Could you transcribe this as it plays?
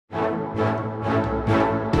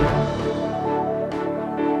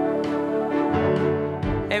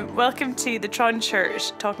welcome to the Tron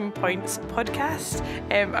Church Talking Points podcast.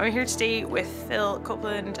 I'm here today with Phil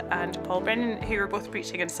Copeland and Paul Brennan, who are both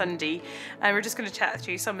preaching on Sunday, and we're just going to chat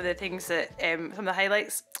through some of the things that, some of the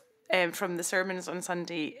highlights from the sermons on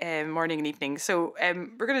Sunday morning and evening. So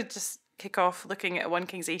we're going to just kick off looking at 1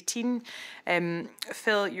 Kings 18.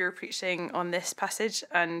 Phil, you're preaching on this passage,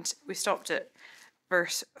 and we stopped at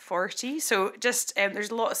verse 40. So just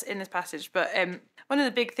there's lots in this passage, but one of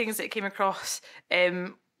the big things that came across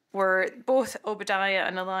were both Obadiah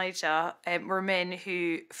and Elijah were men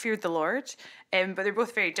who feared the Lord, but they're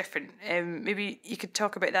both very different. Maybe you could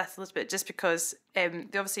talk about that a little bit, just because they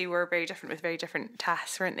obviously were very different with very different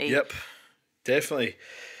tasks, weren't they? Yep, definitely.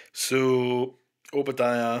 So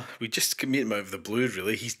Obadiah, we just meet him out of the blue,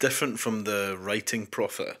 really. He's different from the writing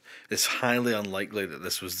prophet. It's highly unlikely that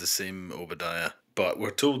this was the same Obadiah. But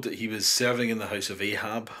we're told that he was serving in the house of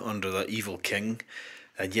Ahab under that evil king,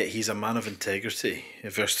 and yet he's a man of integrity.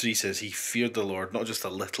 Verse 3 says he feared the Lord, not just a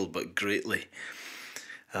little, but greatly.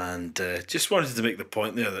 And just wanted to make the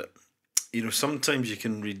point there that, you know, sometimes you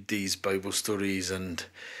can read these Bible stories and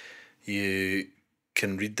you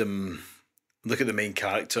can read them, look at the main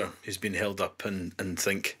character who's been held up and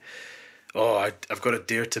think, oh, I've got to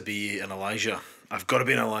dare to be an Elijah. I've got to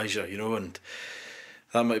be an Elijah, you know, and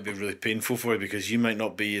that might be really painful for you because you might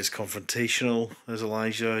not be as confrontational as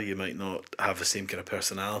Elijah. You might not have the same kind of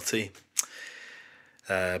personality.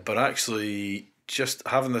 But actually, just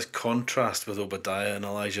having this contrast with Obadiah and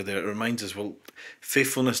Elijah there, it reminds us, well,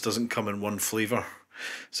 faithfulness doesn't come in one flavour,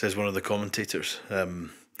 says one of the commentators.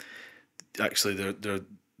 Actually,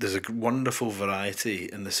 there's a wonderful variety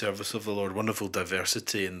in the service of the Lord, wonderful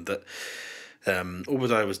diversity, in that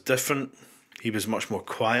Obadiah was different. He was much more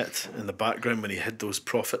quiet in the background when he hid those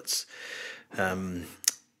prophets.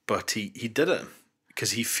 But he did it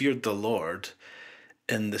because he feared the Lord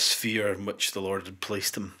in the sphere in which the Lord had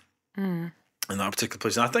placed him in that particular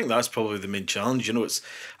place. And I think that's probably the main challenge. You know,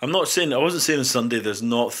 I wasn't saying on Sunday there's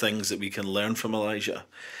not things that we can learn from Elijah.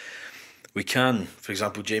 We can. For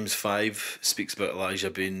example, James 5 speaks about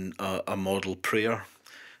Elijah being a model prayer.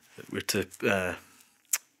 We're to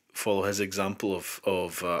follow his example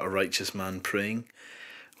of a righteous man praying.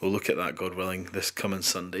 We'll look at that, God willing, this coming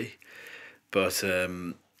Sunday. But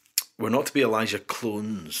we're not to be Elijah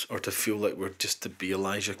clones, or to feel like we're just to be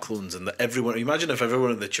Elijah clones, and that everyone, imagine if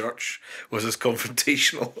everyone in the church was as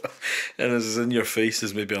confrontational and as in your face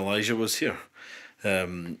as maybe Elijah was here.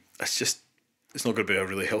 It's not going to be a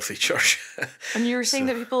really healthy church. And you were saying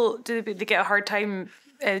that people, they get a hard time,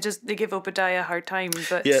 they give Obadiah a hard time.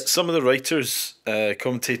 But yeah, some of the writers,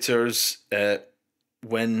 commentators,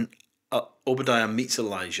 when Obadiah meets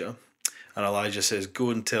Elijah, and Elijah says, go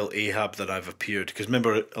and tell Ahab that I've appeared. Because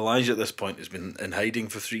remember, Elijah at this point has been in hiding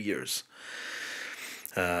for 3 years.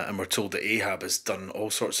 And we're told that Ahab has done all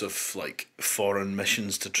sorts of like foreign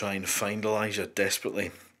missions to try and find Elijah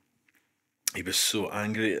desperately. He was so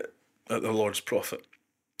angry at the Lord's prophet.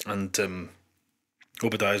 And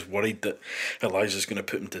Obadiah's worried that Elijah's going to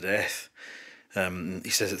put him to death. He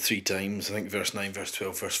says it 3 times, I think verse 9, verse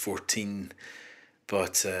 12, verse 14.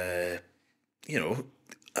 But, you know,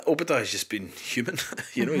 Obadiah's just been human.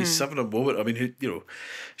 You know, he's having a moment. I mean,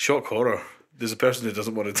 shock horror. There's a person who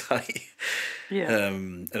doesn't want to die,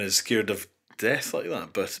 and is scared of death like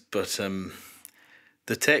that. But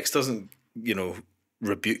the text doesn't, you know,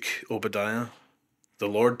 rebuke Obadiah. The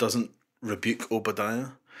Lord doesn't rebuke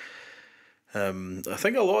Obadiah. I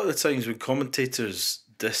think a lot of the times when commentators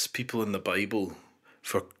diss people in the Bible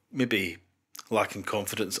for maybe lacking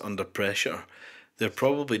confidence under pressure, they're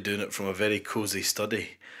probably doing it from a very cosy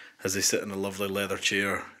study as they sit in a lovely leather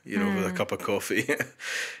chair, you know, with a cup of coffee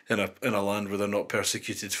in a land where they're not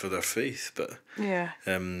persecuted for their faith. But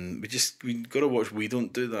we got to watch. We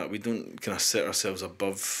don't do that. We don't kind of set ourselves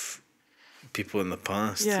above people in the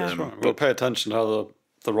past. Yeah, that's right. We'll pay attention to how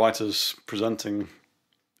the writer's presenting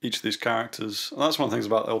each of these characters, and that's one of the things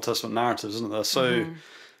about the Old Testament narratives, isn't it?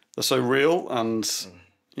 They're so real, and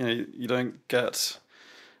you know, you don't get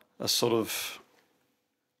a sort of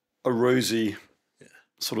a rosy,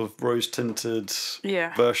 sort of rose-tinted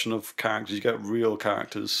version of characters. You get real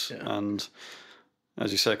characters, and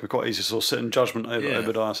as you say, it can be quite easy to sort of sit in judgment over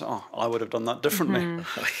Obadiah and say, "Oh, I would have done that differently."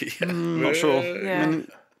 Not sure. Yeah. I mean,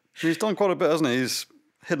 he's done quite a bit, hasn't he? He's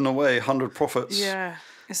hidden away 100 prophets. Yeah.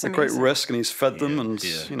 It's a great risk, and he's fed them, and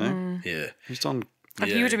you know, he's done. And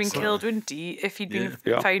he would have been killed, wouldn't he, if he'd been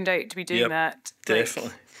found out to be doing that?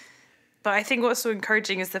 Definitely. But I think what's so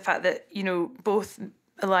encouraging is the fact that, you know, both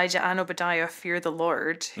Elijah and Obadiah fear the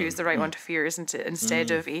Lord, who's the right one to fear, isn't it,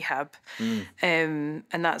 instead of Ahab. And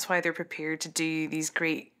that's why they're prepared to do these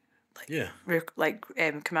great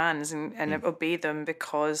commands and obey them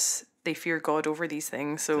because they fear God over these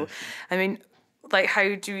things. So, I mean, like,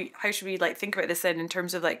 how should we like think about this then in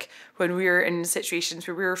terms of like when we're in situations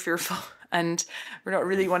where we're fearful and we're not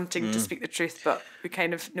really wanting to speak the truth, but we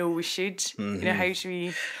kind of know we should. You know, how should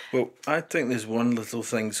we? Well, I think there's one little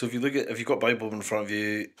thing. So if you've got Bible in front of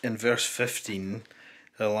you, in verse 15,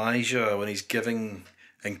 Elijah, when he's giving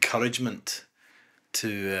encouragement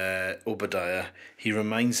to Obadiah, he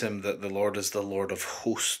reminds him that the Lord is the Lord of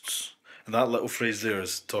hosts. And that little phrase there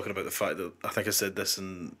is talking about the fact that, I think I said this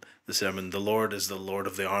in the sermon, the Lord is the Lord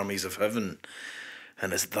of the armies of heaven.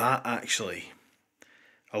 And it's that actually,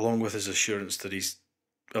 along with his assurance that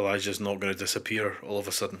Elijah's not going to disappear all of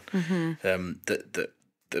a sudden, that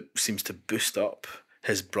seems to boost up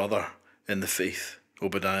his brother in the faith,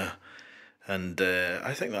 Obadiah. And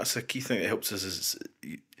I think that's a key thing that helps us is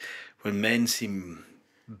when men seem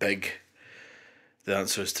big, the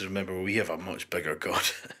answer is to remember we have a much bigger God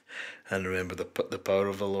and remember the power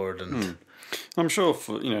of the Lord. And I'm sure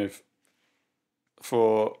for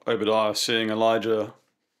Obadiah, seeing Elijah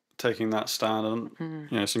taking that stand,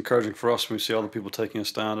 and it's encouraging for us when we see other people taking a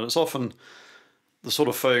stand. And it's often the sort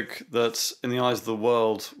of folk that, in the eyes of the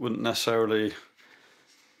world,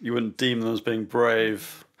 you wouldn't deem them as being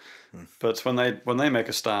brave. But when they make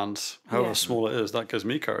a stand, however small it is, that gives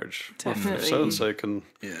me courage. Definitely. If so and so can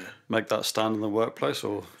make that stand in the workplace,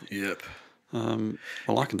 or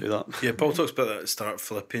well, I can do that. Yeah, Paul talks about that at the start of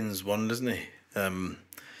Philippians 1, doesn't he?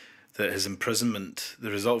 That his imprisonment, the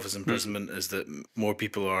result of his imprisonment is that more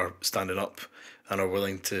people are standing up and are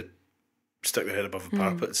willing to stick their head above a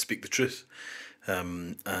parapet and speak the truth.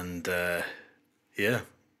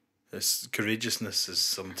 This courageousness is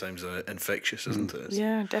sometimes infectious, isn't it?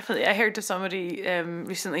 Yeah, definitely. I heard of somebody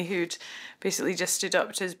recently who'd basically just stood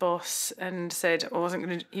up to his boss and said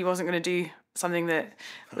he wasn't going to do something that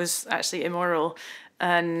was actually immoral,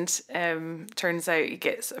 and turns out he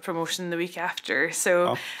gets a promotion the week after.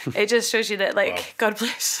 So it just shows you that God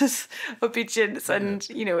blesses obedience, and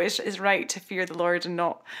it's right to fear the Lord and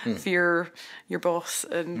not fear your boss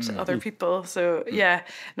and other people. So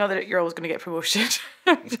not that you're always going to get promotion,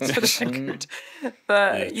 just for the record.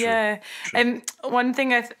 But true. One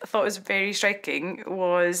thing I thought was very striking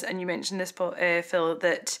was, and you mentioned this, Phil,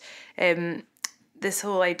 that this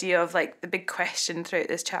whole idea of like the big question throughout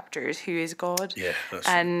this chapter is, who is God? Yeah,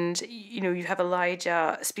 and you have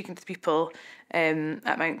Elijah speaking to the people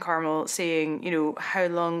at Mount Carmel, saying, how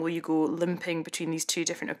long will you go limping between these two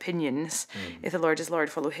different opinions? If the Lord is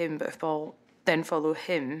Lord, follow him, but if Baal, then follow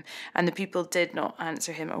him. And the people did not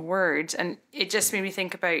answer him a word. And it just made me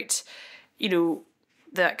think about,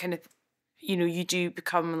 that kind of, you do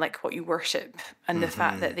become like what you worship, and the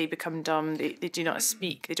fact that they become dumb, they do not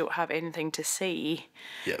speak, they don't have anything to say.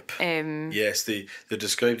 Yep. Yes, they're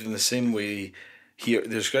described in the same way here.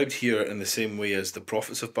 They're described here in the same way as the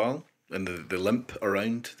prophets of Baal, and the limp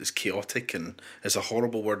around, this chaotic, and it's a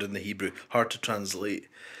horrible word in the Hebrew, hard to translate.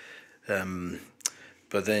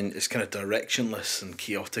 But then it's kind of directionless and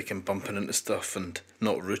chaotic and bumping into stuff and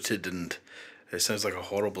not rooted, and it sounds like a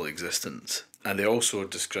horrible existence. And they also are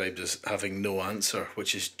described as having no answer,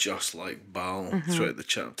 which is just like Baal throughout the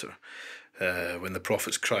chapter. When the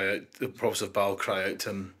prophets of Baal cry out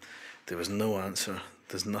to him, there was no answer.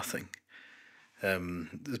 There's nothing.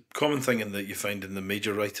 The common thing that you find in the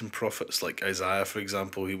major writing prophets, like Isaiah, for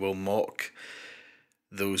example, he will mock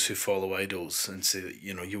those who follow idols and say that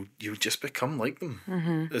you just become like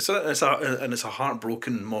them. It's a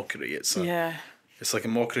heartbroken mockery. It's like a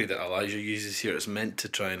mockery that Elijah uses here. It's meant to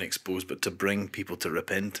try and expose, but to bring people to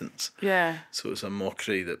repentance. Yeah. So it's a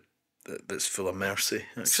mockery that's full of mercy.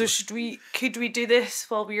 Actually. So could we do this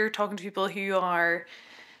while we are talking to people who are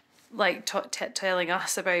like telling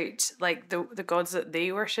us about like the gods that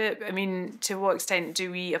they worship? I mean, to what extent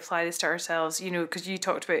do we apply this to ourselves? Because you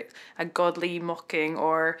talked about a godly mocking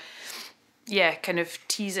or kind of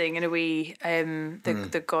teasing in a way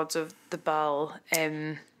the gods of the Baal.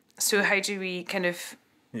 So how do we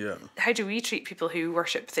how do we treat people who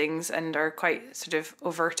worship things and are quite sort of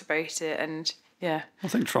overt about it? And I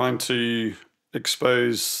think trying to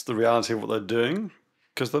expose the reality of what they're doing,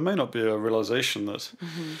 because there may not be a realization that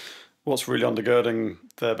what's really undergirding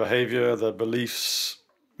their behaviour, their beliefs,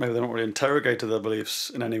 maybe they're not really interrogated their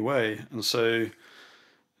beliefs in any way. And so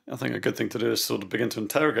I think a good thing to do is sort of begin to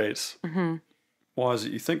interrogate why is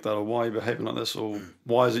it you think that, or why are you behaving like this, or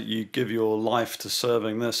why is it you give your life to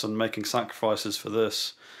serving this and making sacrifices for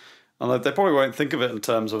this? And they probably won't think of it in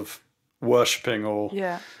terms of worshipping or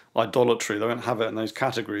idolatry. They won't have it in those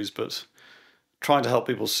categories, but trying to help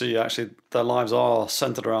people see actually their lives are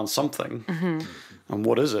centered around something, and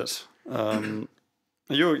what is it? And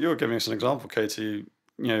You're giving us an example, Katie.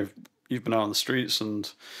 You've been out on the streets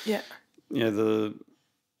and Yeah.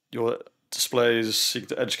 Your displays seek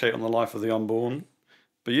to educate on the life of the unborn,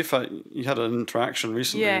 but you had an interaction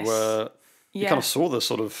recently Yes. where you kind of saw this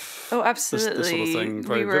sort of absolutely this sort of thing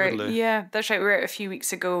very we were, vividly. Yeah, that's right. We were out a few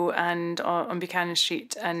weeks ago and on Buchanan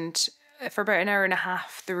Street, and for about an hour and a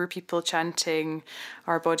half there were people chanting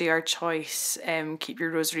 "Our body, our choice," keep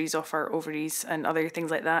your rosaries off our ovaries, and other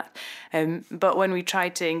things like that. But when we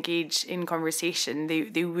tried to engage in conversation,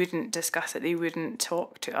 they wouldn't discuss it. They wouldn't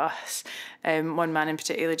talk to us. One man in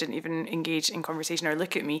particular didn't even engage in conversation or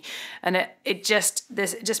look at me, and it just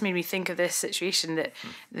made me think of this situation that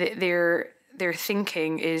their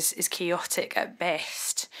thinking is chaotic at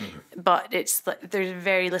best, but it's like there's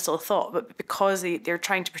very little thought. But because they're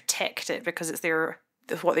trying to protect it, because it's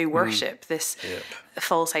what they worship, this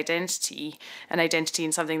false identity, an identity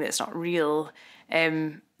in something that's not real.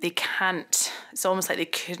 They can't. It's almost like they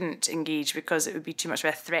couldn't engage because it would be too much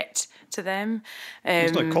of a threat to them.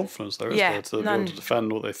 There's no confidence there, is there, to be able to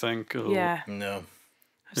defend what they think? Or, No,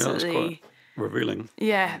 that's absolutely. quite revealing.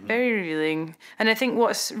 Yeah, very revealing. And I think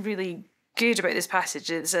what's really good about this passage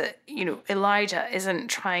is that, Elijah isn't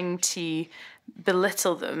trying to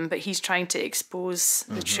belittle them, but he's trying to expose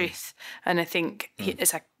the truth. And I think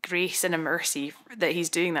it's a grace and a mercy that he's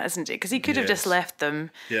doing that, isn't it? Because he could have just left them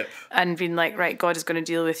and been like, right, God is going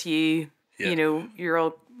to deal with you. You're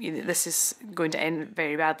all, this is going to end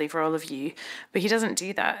very badly for all of you. But he doesn't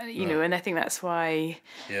do that, and I think that's why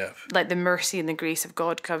like the mercy and the grace of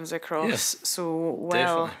God comes across so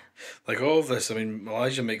well. Definitely. Like all of this, I mean,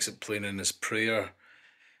 Elijah makes it plain in his prayer,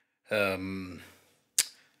 verse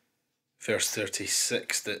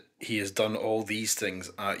 36, that he has done all these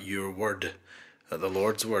things at your word, at the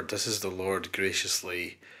Lord's word. This is the Lord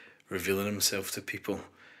graciously revealing himself to people.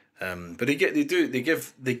 But they give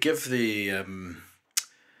the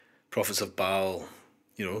prophets of Baal,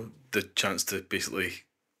 the chance to basically,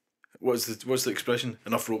 what's the expression?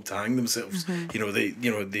 Enough rope to hang themselves.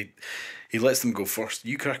 He lets them go first.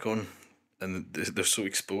 You crack on, and they're so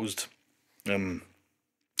exposed.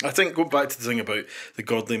 I think going back to the thing about the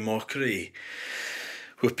godly mockery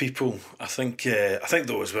with people, I think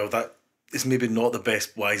though as well that is maybe not the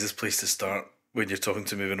wisest place to start when you're talking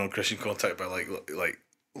to maybe non-Christian contact by like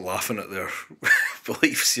laughing at their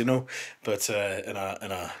beliefs, but in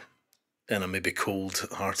a maybe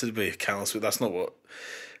cold-hearted way, callous way. That's not what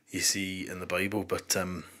you see in the Bible, but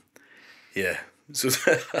so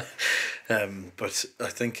but I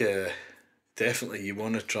think definitely you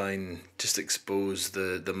want to try and just expose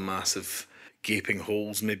the massive gaping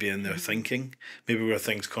holes maybe in their thinking, maybe where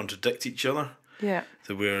things contradict each other. Yeah.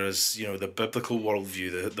 Whereas, the biblical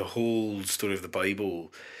worldview, the whole story of the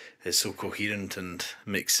Bible is so coherent and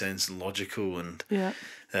makes sense and logical, and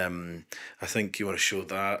I think you want to show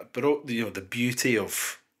that, but the beauty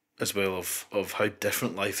of how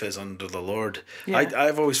different life is under the Lord.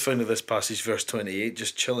 I've always found in this passage, verse 28,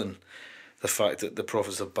 just chilling, the fact that the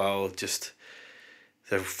prophets of Baal just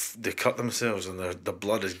they cut themselves and the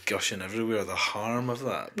blood is gushing everywhere. The harm of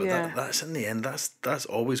that, but that's in the end. That's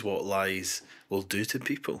always what lies will do to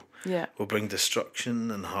people. Yeah, will bring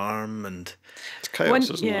destruction and harm, and it's chaos,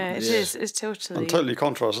 isn't it? Yeah, it is. It's totally and totally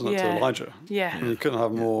contrast, isn't it, to Elijah? Yeah, you couldn't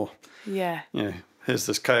have more. Yeah, here's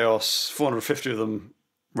this chaos, 450 of them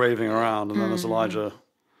raving around, and then there's Elijah,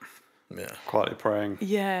 quietly praying.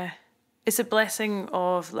 Yeah. It's a blessing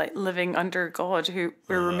of like living under God, who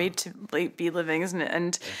where we're made to like be living, isn't it?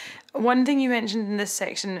 And one thing you mentioned in this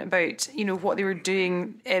section about what they were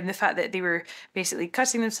doing, the fact that they were basically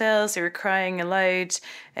cutting themselves, they were crying aloud,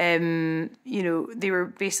 they were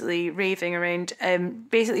basically raving around,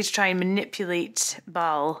 basically to try and manipulate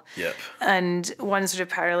Baal. Yep. And one sort of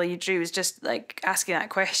parallel you drew was just like asking that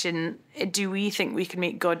question: do we think we can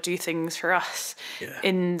make God do things for us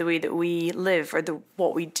in the way that we live or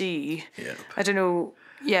what we do? Yep. I don't know.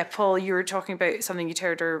 Yeah, Paul, you were talking about something you'd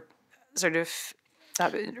heard or sort of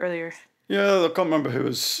that bit earlier. Yeah, I can't remember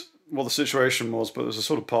what the situation was, but it was a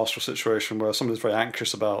sort of pastoral situation where somebody was very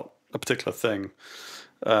anxious about a particular thing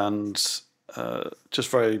and just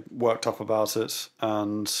very worked up about it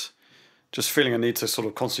and just feeling a need to sort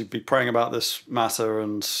of constantly be praying about this matter,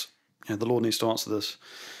 and the Lord needs to answer this.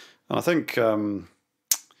 And I think the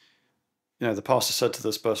pastor said to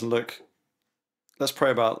this person, look, let's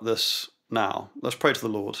pray about this now. Let's pray to the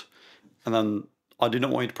Lord. And then I do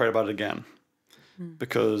not want you to pray about it again,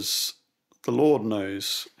 because the Lord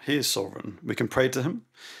knows He is sovereign. We can pray to Him.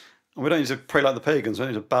 And we don't need to pray like the pagans. We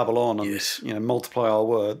don't need to babble on and multiply our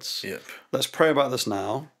words. Yep. Let's pray about this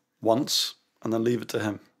now, once, and then leave it to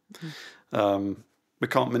Him. We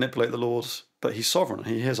can't manipulate the Lord. but he's sovereign.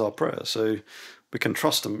 He hears our prayers, so we can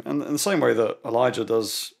trust him. And in the same way that Elijah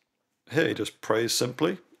does here, he just prays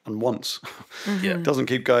simply and once. Yeah. Doesn't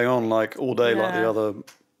keep going on like all day like the other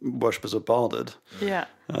worshippers of Baal did. Yeah.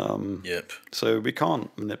 Yep. So we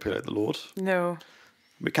can't manipulate the Lord. No.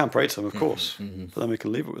 We can pray to him, of course, but then we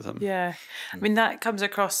can leave it with him. Yeah. I mean, that comes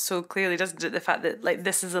across so clearly, doesn't it? The fact that, like,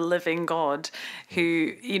 this is a living God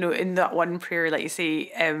who, you know, in that one prayer, like you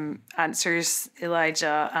say, answers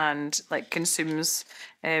Elijah and, like, consumes,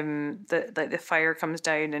 the fire comes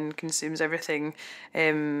down and consumes everything,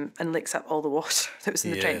 and licks up all the water that was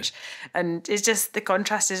in the trench. And it's just, the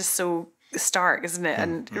contrast is just so stark, isn't it?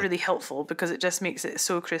 And really helpful, because it just makes it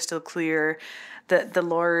so crystal clear that the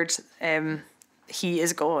Lord, he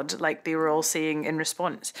is God, like they were all saying in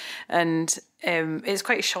response. And it's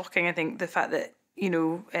quite shocking, I think, the fact that, you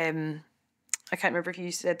know, I can't remember if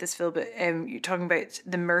you said this, Phil, but you're talking about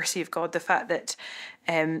the mercy of God, the fact that,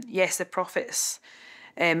 yes, the prophets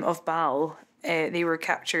of Baal, they were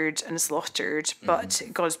captured and slaughtered, but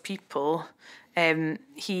God's people,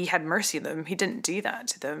 he had mercy on them. He didn't do that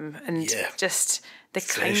to them. And just the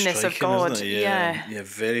Very kindness of striking, God. isn't it? Yeah,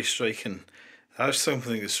 very striking. That's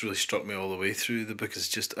something that's really struck me all the way through the book, is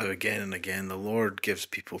just how again and again the Lord gives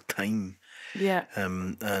people time. Yeah.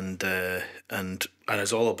 And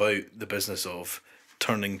it's all about the business of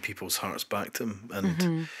turning people's hearts back to him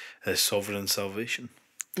and his sovereign salvation.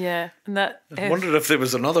 Yeah. And that I wondered if there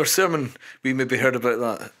was another sermon we maybe heard about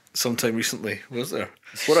that sometime recently. Was there?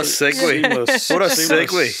 What a segue! What a segue!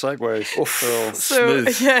 Segue. Oh, so,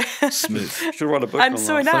 smooth. yeah. Smooth. Should write a book And on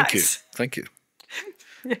so that. in Thank you. Acts. Thank you.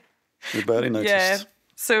 We barely noticed. Yeah.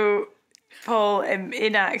 So, Paul,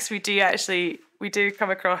 in Acts, we do come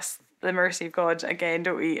across the mercy of God again,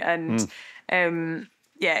 don't we? And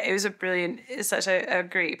it was it's such a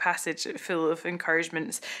great passage full of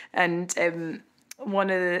encouragements. And one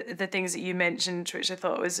of the things that you mentioned, which I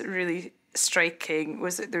thought was really striking,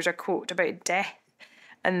 was that there's a quote about death.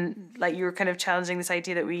 And like you were kind of challenging this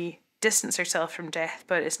idea that we distance ourselves from death,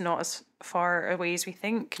 but it's not as far away as we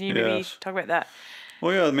think. Can you maybe talk about that?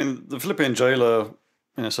 Well, yeah, I mean, the Philippian jailer,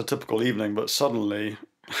 it's a typical evening, but suddenly,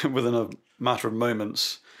 within a matter of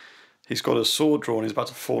moments, he's got his sword drawn, he's about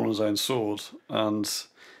to fall on his own sword, and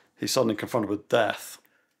he's suddenly confronted with death.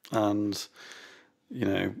 And,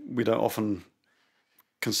 we don't often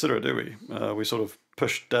consider it, do we? We sort of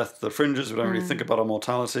push death to the fringes, we don't really think about our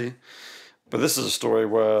mortality. But this is a story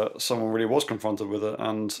where someone really was confronted with it,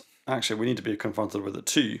 and actually we need to be confronted with it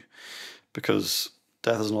too, because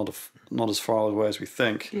death is not as far away as we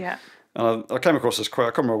think. Yeah. And I came across this quote, I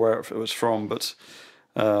can't remember where it was from, but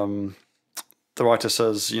the writer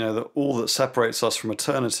says, that all that separates us from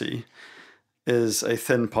eternity is a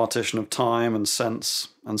thin partition of time and sense,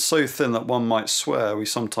 and so thin that one might swear we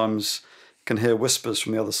sometimes can hear whispers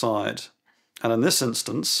from the other side. And in this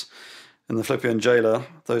instance, in the Philippian jailer,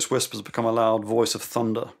 those whispers become a loud voice of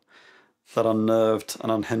thunder that unnerved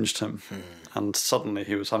and unhinged him. And suddenly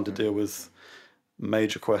he was having to deal with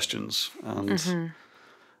major questions. And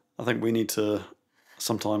I think we need to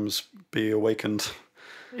sometimes be awakened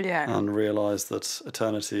and realise that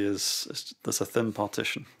eternity there's a thin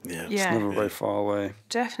partition. Yeah. It's never very far away.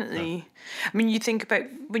 Definitely. Yeah. I mean, you think about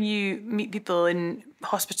when you meet people in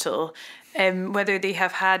hospital, whether they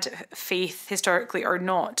have had faith historically or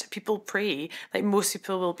not, people pray. Like most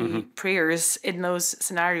people will be prayers in those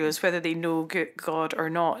scenarios, whether they know God or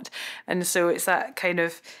not. And so it's that kind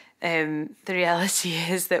of, the reality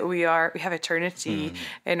is that we have eternity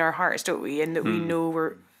in our hearts, don't we? And that we know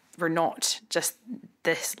we're not just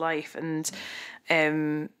this life. And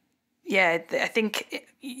I think,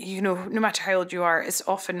 no matter how old you are, it's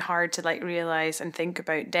often hard to like realise and think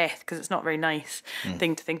about death, because it's not a very nice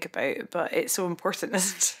thing to think about, but it's so important,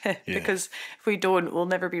 isn't it? Yeah. Because if we don't, we'll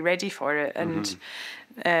never be ready for it. And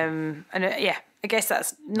I guess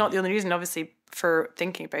that's not the only reason, obviously, for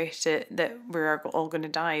thinking about it, that we're all going to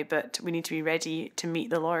die, but we need to be ready to meet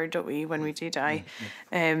the Lord, don't we, when we do die?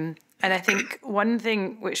 And I think one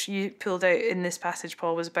thing which you pulled out in this passage,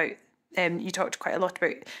 Paul, was about, you talked quite a lot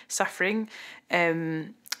about suffering,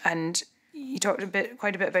 and you talked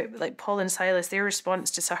quite a bit about like Paul and Silas, their response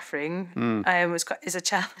to suffering is a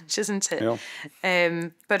challenge, isn't it? Yeah.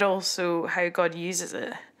 But also how God uses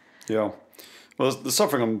it. Yeah. Well, the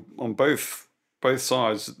suffering on both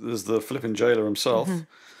sides. There's the Philippian jailer himself,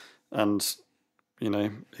 and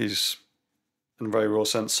he's in a very real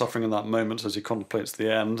sense suffering in that moment as he contemplates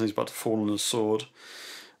the end. He's about to fall on his sword.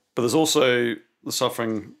 But there's also the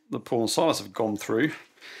suffering that Paul and Silas have gone through,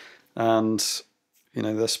 and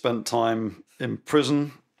they spent time in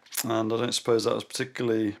prison, and I don't suppose that was a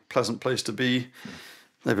particularly pleasant place to be.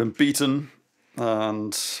 They've been beaten,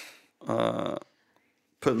 and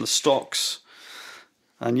put in the stocks.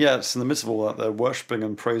 And yet, in the midst of all that, they're worshipping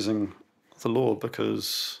and praising the Lord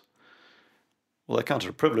because, well, they count it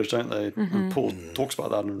a privilege, don't they? And Paul talks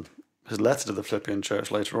about that in his letter to the Philippian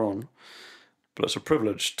church later on. But it's a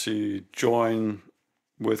privilege to join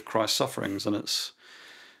with Christ's sufferings, and it's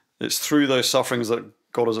through those sufferings that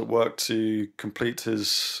God is at work to complete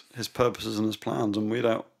his purposes and his plans, and we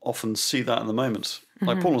don't often see that in the moment.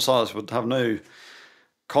 Like Paul and Silas would have no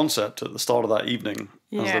concept at the start of that evening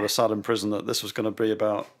as they were sat in prison that this was going to bring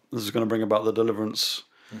about the deliverance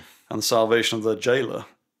and the salvation of the jailer.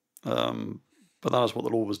 But that is what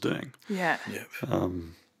the Lord was doing. Yeah.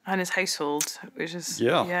 And his household, which is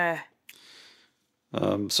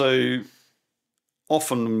so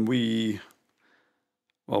often we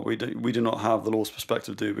do not have the Lord's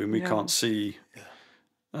perspective, do we? And we can't see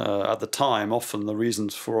at the time often the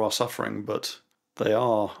reasons for our suffering, but they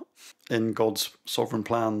are in God's sovereign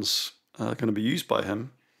plans going to be used by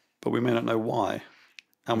him, but we may not know why.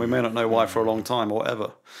 And we may not know why for a long time or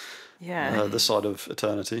ever, this side of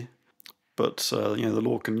eternity. But, the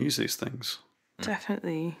Lord can use these things.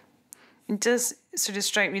 Definitely. It does sort of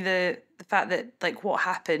strike me the fact that, like, what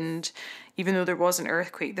happened, even though there was an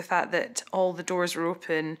earthquake, the fact that all the doors were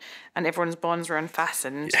open and everyone's bonds were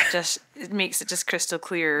unfastened, it makes it just crystal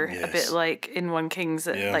clear, a bit like in 1 Kings,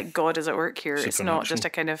 that like God is at work here. It's not just a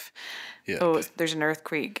kind of, there's an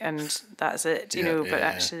earthquake and that's it, you know, but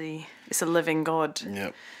actually it's a living God.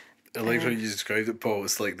 Yeah. I like how you described it, Paul.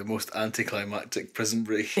 It's like the most anticlimactic prison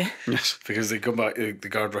break. Yes. Because they come back, the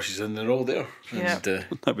guard rushes in, they're all there. And,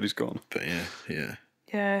 nobody's gone. But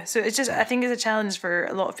Yeah, so it's just, I think it's a challenge for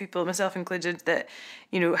a lot of people, myself included, that,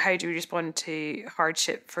 you know, how do we respond to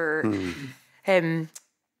hardship for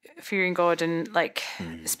fearing God and, like,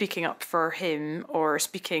 speaking up for him, or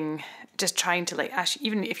just trying to, like, actually,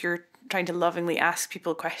 even if you're trying to lovingly ask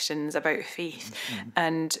people questions about faith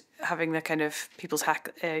and having the kind of people's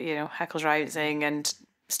hackles rising and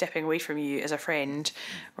stepping away from you as a friend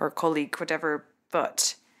or colleague, whatever,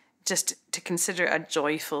 but just to consider it a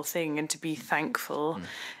joyful thing and to be thankful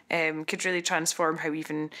could really transform how we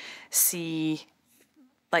even see,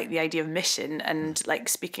 like, the idea of mission and, like,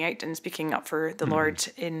 speaking out and speaking up for the Lord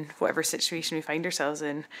in whatever situation we find ourselves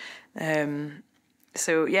in.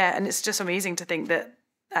 So yeah, and it's just amazing to think that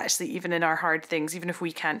actually, even in our hard things, even if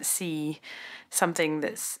we can't see something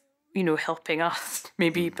that's, you know, helping us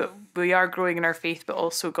maybe, but we are growing in our faith, but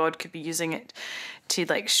also God could be using it to,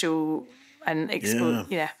 like, show and expose,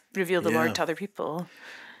 reveal the Lord to other people.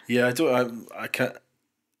 Yeah, I can't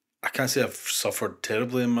say I've suffered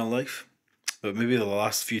terribly in my life, but maybe the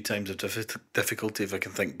last few times of difficulty, if I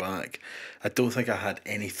can think back, I don't think I had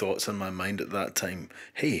any thoughts in my mind at that time,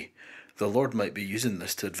 hey, the Lord might be using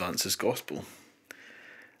this to advance his gospel.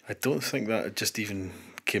 I don't think that just even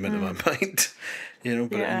came into my mind, you know,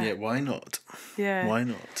 but and yet why not? Yeah. Why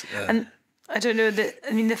not? And I don't know the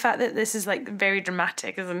fact that this is, like, very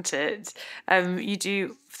dramatic, isn't it? You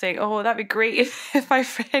do think, oh, that'd be great if my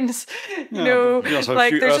friends, you know,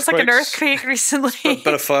 like, there's just like an earthquake recently. A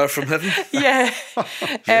bit of fire from heaven. That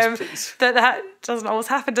doesn't always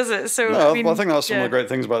happen, does it? So no, I think that's one of the great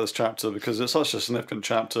things about this chapter, because it's such a significant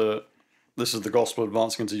chapter. This is the gospel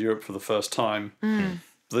advancing into Europe for the first time.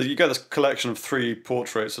 You get this collection of 3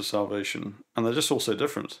 portraits of salvation, and they're just all so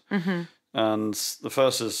different. And the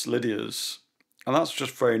first is Lydia's, and that's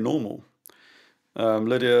just very normal.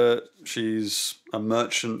 Lydia, she's a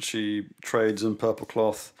merchant. She trades in purple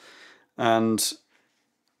cloth, and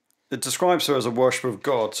it describes her as a worshipper of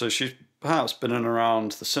God. So she's perhaps been in and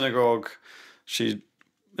around the synagogue. She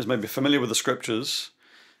is maybe familiar with the scriptures,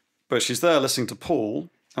 but she's there listening to Paul,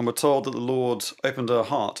 and we're told that the Lord opened her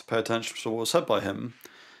heart to pay attention to what was said by him,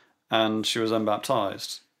 and she was then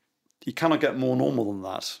baptized. You cannot get more normal than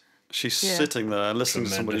that. She's sitting there and listening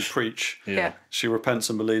to somebody preach. She repents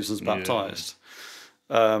and believes and is baptized.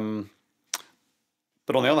 But on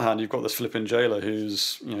the other hand, you've got this Philippian jailer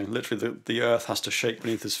who's, you know, literally the earth has to shake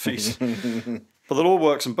beneath his feet. But the Lord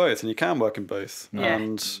works in both, and he can work in both,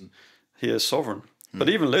 and he is sovereign. But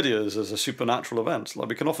even Lydia's is a supernatural event. Like,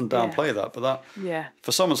 we can often downplay that, but that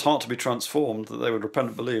for someone's heart to be transformed, that they would repent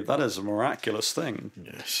and believe, that is a miraculous thing.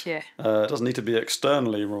 Yes. Yeah. It doesn't need to be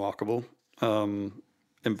externally remarkable.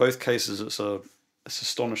 In both cases, it's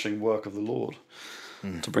astonishing work of the Lord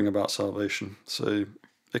to bring about salvation. So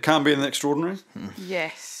it can be an extraordinary.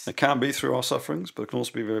 Yes. It can be through our sufferings, but it can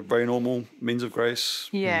also be very, very normal means of grace.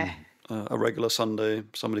 Yeah. A regular Sunday,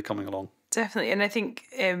 somebody coming along. Definitely. And I think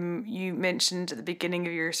you mentioned at the beginning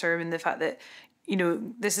of your sermon the fact that, you know,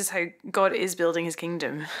 this is how God is building his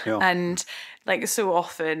kingdom. And, like, so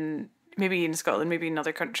often maybe in Scotland, maybe in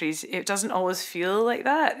other countries, it doesn't always feel like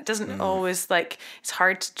that. It doesn't always, like, it's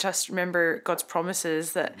hard to just remember God's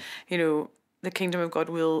promises that, you know, the kingdom of God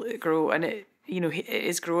will grow, and it, you know, it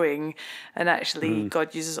is growing, and actually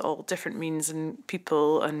God uses all different means and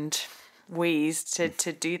people and ways to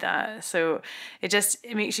do that. So it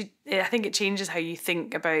makes you, I think it changes how you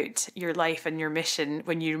think about your life and your mission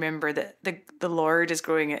when you remember that the Lord is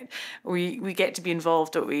growing it. We get to be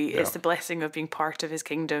involved, don't we? It's the blessing of being part of his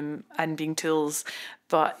kingdom and being tools,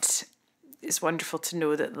 but it's wonderful to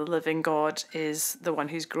know that the living God is the one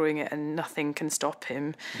who's growing it, and nothing can stop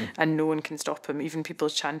him, and no one can stop him, even people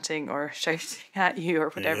chanting or shouting at you or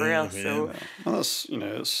whatever else. So well, that's, you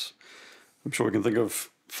know, I'm sure we can think of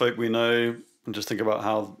folk we know and just think about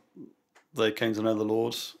how they came to know the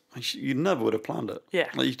Lord. You never would have planned it. Yeah.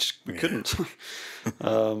 Like we couldn't.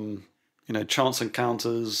 You know, chance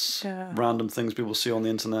encounters, random things people see on the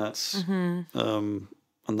internet, and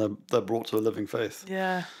they're brought to a living faith.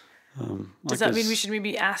 Yeah. Does that mean we should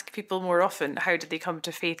maybe ask people more often, how did they come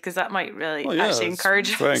to faith? Because that might really actually encourage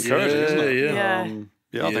us. Very encouraging, isn't it?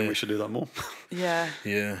 Yeah. I think we should do that more. Yeah.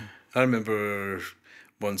 Yeah. I remember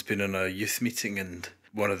once being in a youth meeting, and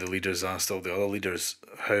one of the leaders asked all the other leaders,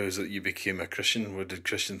 how is it you became a Christian? Where did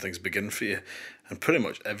Christian things begin for you? And pretty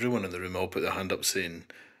much everyone in the room all put their hand up saying,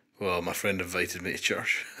 well, my friend invited me to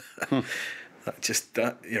church.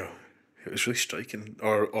 That, you know, it was really striking.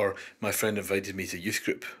 Or my friend invited me to youth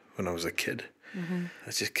group when I was a kid.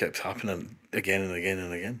 That just kept happening again and again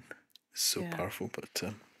and again. It's so powerful. But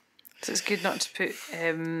so it's good not to put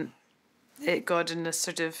God in this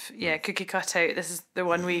sort of cookie cutout. This is the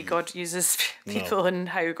one way God uses people and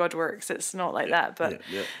how God works. It's not like that. But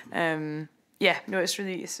it's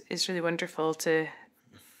really wonderful to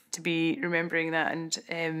be remembering that.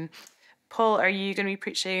 And Paul, are you going to be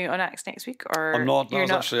preaching on Acts next week, or I'm not? That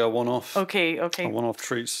was actually a one-off. Okay. A one-off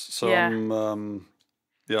treat. So I'm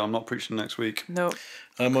not preaching next week. No.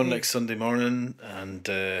 I'm on next Sunday morning, and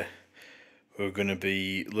we're going to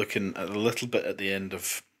be looking at a little bit at the end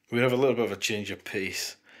of. We have a little bit of a change of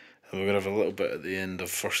pace, and we're going to have a little bit at the end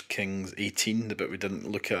of 1 Kings 18, the bit we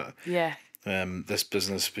didn't look at. Yeah. This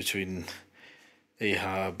business between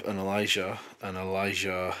Ahab and Elijah,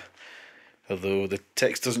 although the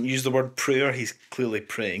text doesn't use the word prayer, he's clearly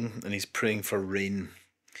praying, and he's praying for rain.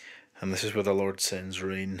 And this is where the Lord sends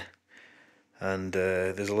rain. And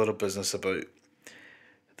there's a little business about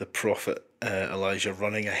the prophet Elijah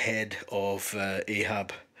running ahead of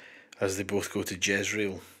Ahab as they both go to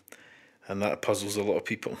Jezreel. And that puzzles a lot of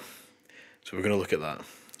people. So we're going to look at that.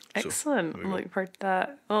 Excellent. I'm looking forward to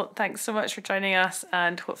that. Well, thanks so much for joining us,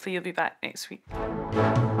 and hopefully you'll be back next week.